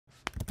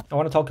I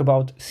want to talk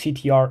about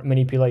CTR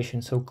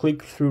manipulation, so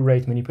click-through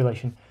rate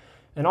manipulation.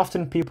 And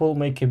often people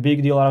make a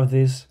big deal out of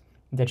this,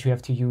 that you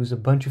have to use a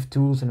bunch of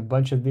tools and a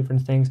bunch of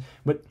different things,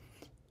 but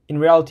in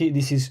reality,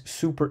 this is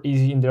super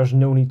easy and there's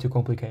no need to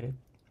complicate it.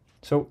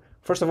 So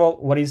first of all,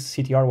 what is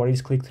CTR? What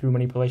is click-through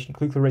manipulation?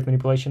 Click-through rate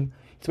manipulation.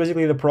 It's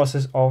basically the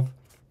process of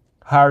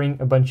hiring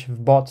a bunch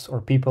of bots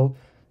or people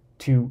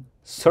to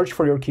search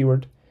for your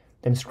keyword,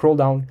 then scroll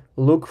down,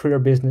 look for your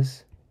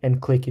business,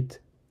 and click it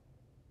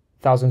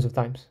thousands of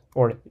times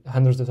or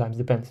hundreds of times,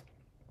 depends.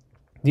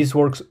 This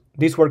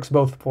works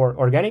both for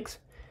organics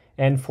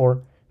and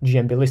for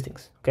GMB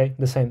listings, okay?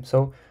 The same.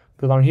 So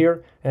go down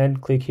here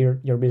and click here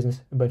your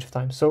business a bunch of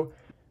times. So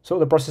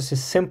the process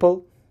is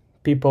simple.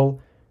 People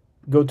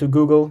go to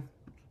Google,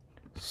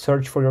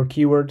 search for your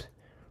keyword,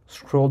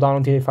 scroll down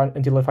until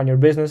they find your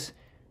business.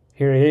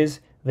 Here it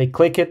is. They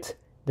click it.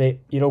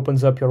 It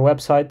opens up your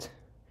website,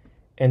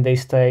 and they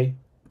stay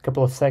a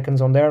couple of seconds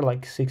on there,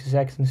 like 60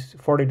 seconds,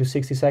 40 to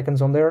 60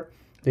 seconds on there.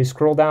 They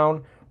scroll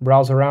down,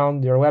 browse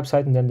around your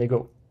website, and then they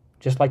go,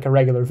 just like a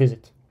regular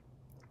visit.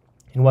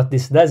 And what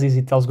this does is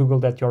it tells Google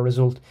that your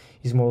result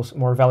is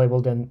more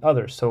valuable than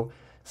others. So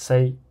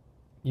say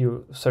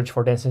you search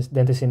for dentist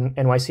in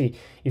NYC.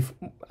 If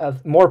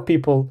more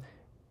people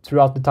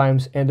throughout the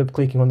times end up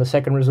clicking on the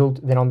second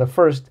result than on the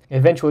first,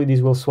 eventually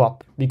these will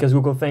swap, because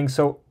Google thinks,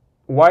 so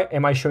why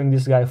am I showing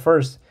this guy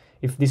first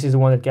if this is the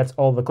one that gets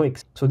all the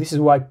clicks? So this is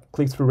why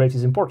click-through rate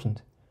is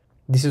important.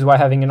 This is why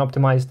having an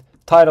optimized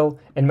title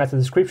and meta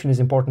description is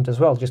important as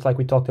well, just like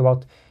we talked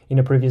about in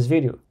a previous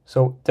video.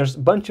 So there's a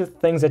bunch of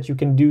things that you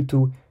can do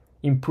to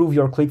improve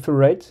your click-through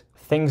rate,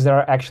 things that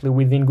are actually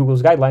within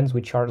Google's guidelines,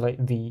 which are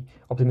like the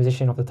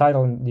optimization of the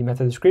title and the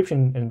meta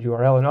description and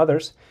URL and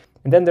others.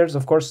 And then there's,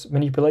 of course,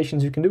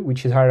 manipulations you can do,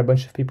 which is hire a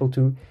bunch of people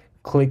to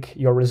click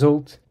your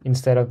result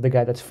instead of the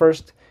guy that's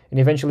first. And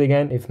eventually,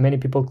 again, if many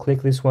people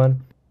click this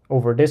one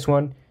over this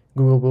one,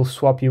 Google will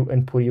swap you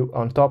and put you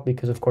on top,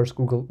 because, of course,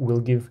 Google will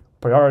give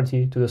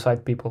priority to the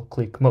site people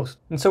click most.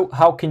 And so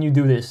how can you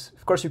do this?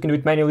 Of course, you can do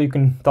it manually. You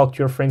can talk to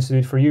your friends to do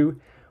it for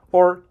you,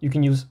 or you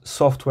can use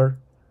software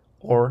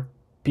or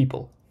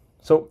people.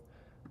 So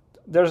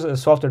there's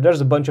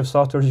a bunch of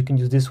softwares. You can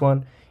use this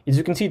one. As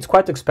you can see, it's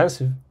quite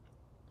expensive,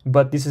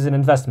 but this is an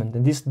investment,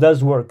 and this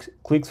does work.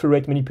 Click-through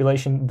rate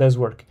manipulation does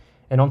work.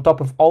 And on top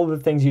of all the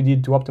things you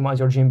did to optimize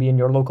your GMB and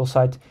your local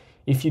site,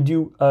 if you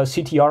do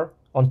CTR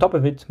on top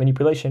of it,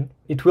 manipulation,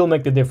 it will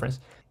make the difference.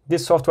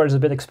 This software is a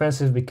bit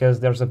expensive because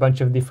there's a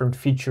bunch of different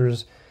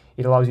features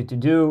it allows you to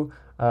do.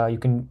 You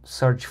can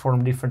search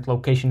from different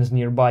locations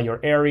nearby your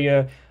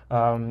area.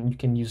 You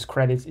can use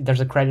credits. There's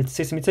a credit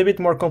system. It's a bit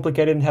more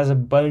complicated and has a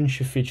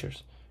bunch of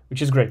features,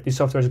 which is great. This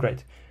software is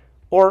great.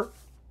 Or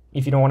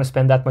if you don't want to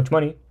spend that much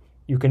money,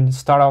 you can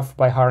start off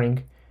by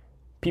hiring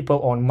people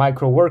on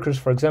micro workers,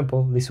 for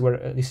example. This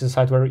is a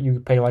site where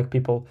you pay like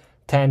people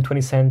 10,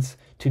 20 cents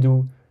to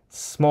do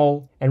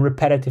small and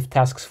repetitive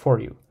tasks for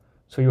you.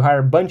 So you hire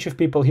a bunch of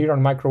people here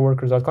on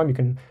microworkers.com. You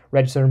can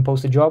register and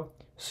post a job.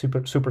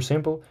 Super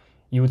simple.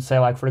 You would say,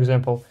 like, for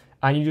example,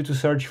 I need you to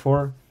search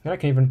for, and I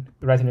can even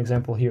write an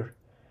example here.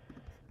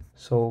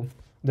 So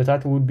the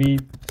title would be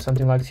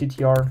something like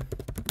CTR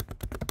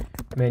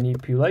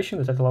manipulation,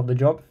 the title of the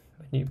job,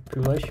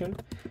 manipulation.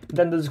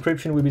 Then the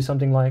description would be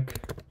something like,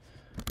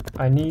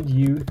 I need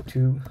you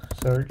to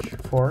search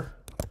for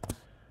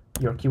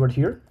your keyword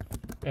here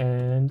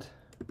and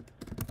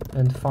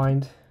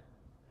find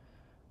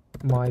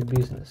my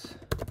business.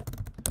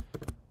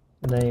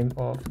 Name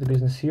of the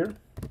business here.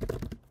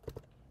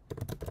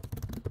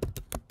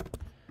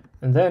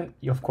 And then,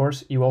 of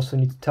course, you also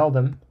need to tell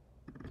them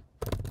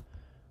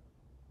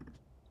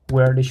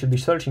where they should be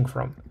searching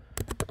from.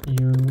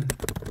 You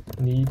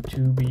need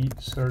to be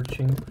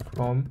searching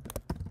from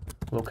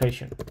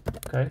location,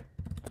 okay?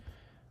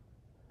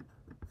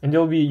 And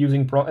they'll be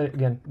using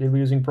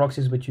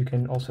proxies, but you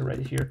can also write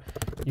it here.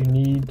 You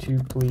need to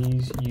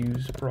please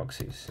use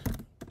proxies.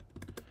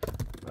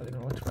 I don't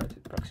know what to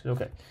write. Proxies,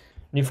 okay.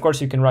 And of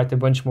course, you can write a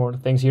bunch more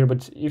things here,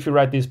 but if you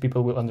write this,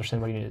 people will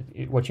understand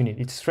what you need.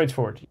 It's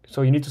straightforward.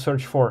 So you need to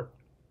search for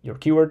your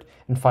keyword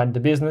and find the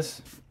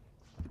business.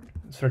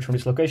 Search from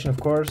this location, of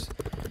course.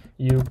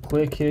 You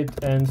click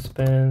it and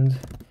spend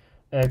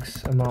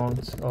X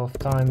amount of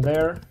time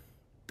there,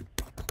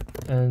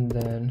 and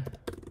then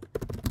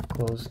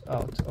close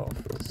out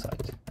of the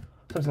site.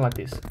 Something like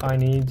this. I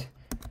need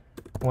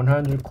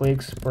 100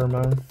 clicks per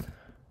month.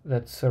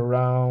 That's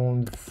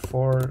around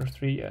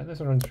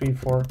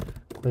 3-4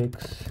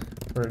 clicks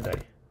per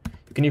day.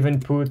 You can even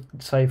put,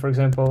 say, for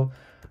example,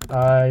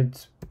 I'd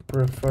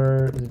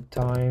prefer the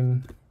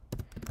time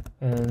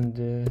and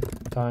the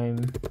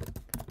time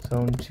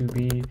zone to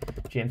be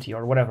GMT,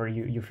 or whatever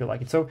you feel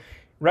like it. So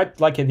write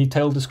like a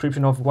detailed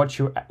description of what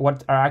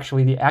are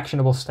actually the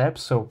actionable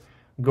steps. So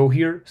go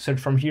here,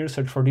 search for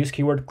this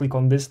keyword, click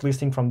on this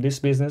listing from this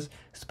business,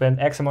 spend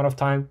X amount of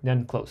time,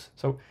 then close.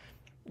 So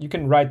you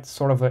can write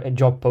sort of a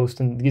job post,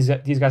 and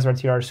these guys right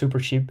here are super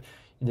cheap.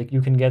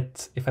 You can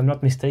get, if I'm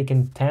not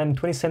mistaken, 10,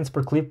 20 cents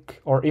per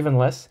click, or even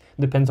less.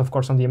 Depends, of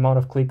course, on the amount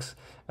of clicks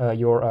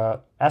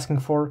you're asking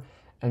for.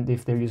 and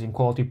if they're using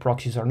quality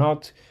proxies or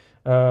not.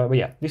 But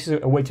yeah, this is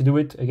a way to do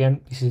it.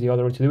 Again, this is the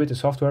other way to do it, the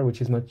software,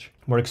 which is much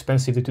more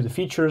expensive due to the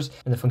features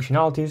and the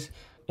functionalities.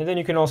 And then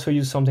you can also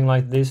use something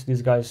like this.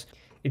 These guys,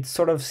 it's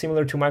sort of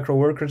similar to micro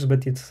workers,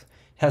 but it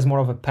has more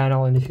of a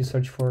panel. And if you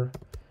search for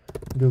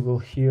Google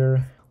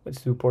here,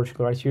 let's do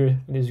Portugal right here.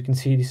 And as you can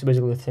see, this is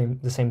basically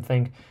the same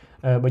thing.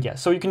 But yeah,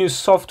 so you can use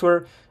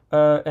software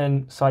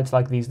and sites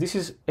like these. This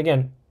is,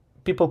 again,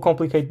 people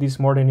complicate this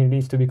more than it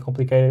needs to be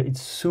complicated.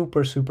 It's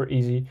super, super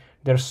easy.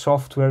 There's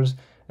softwares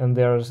and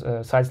there's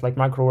sites like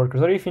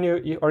microworkers, or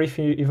if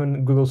you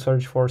even Google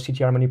search for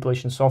CTR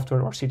manipulation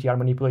software or CTR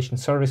manipulation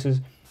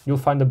services, you'll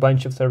find a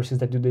bunch of services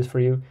that do this for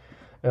you.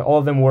 All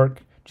of them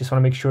work. Just want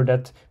to make sure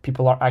that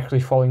people are actually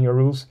following your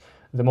rules.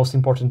 The most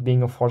important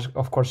being, of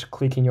course,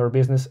 clicking your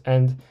business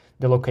and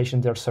the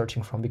location they're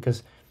searching from.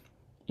 Because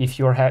if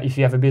you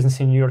have a business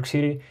in New York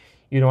City,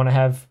 you don't want to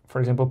have, for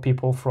example,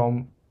 people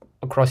from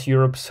across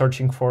Europe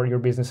searching for your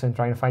business and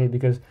trying to find it,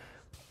 because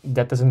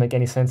that doesn't make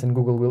any sense, and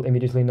Google will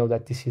immediately know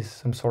that this is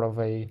some sort of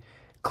a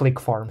click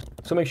farm.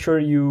 So make sure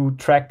you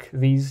track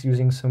these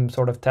using some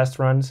sort of test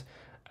runs.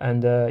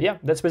 And yeah,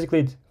 that's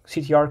basically it.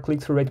 CTR,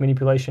 click-through rate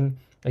manipulation.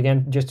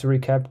 Again, just to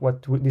recap,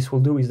 what this will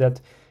do is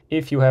that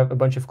if you have a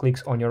bunch of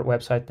clicks on your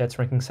website that's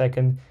ranking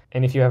second,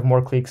 and if you have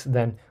more clicks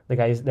than the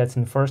guys that's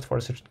in first for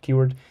a certain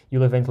keyword,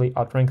 you'll eventually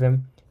outrank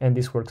them. And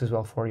this works as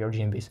well for your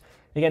GMBs.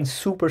 Again,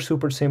 super,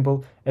 super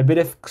simple. A bit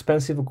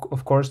expensive,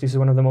 of course. This is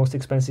one of the most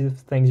expensive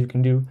things you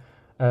can do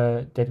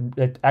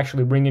that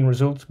actually bring in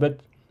results,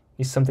 but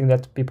it's something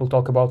that people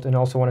talk about, and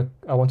also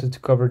I wanted to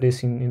cover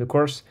this in the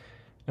course.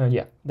 And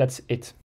yeah, that's it.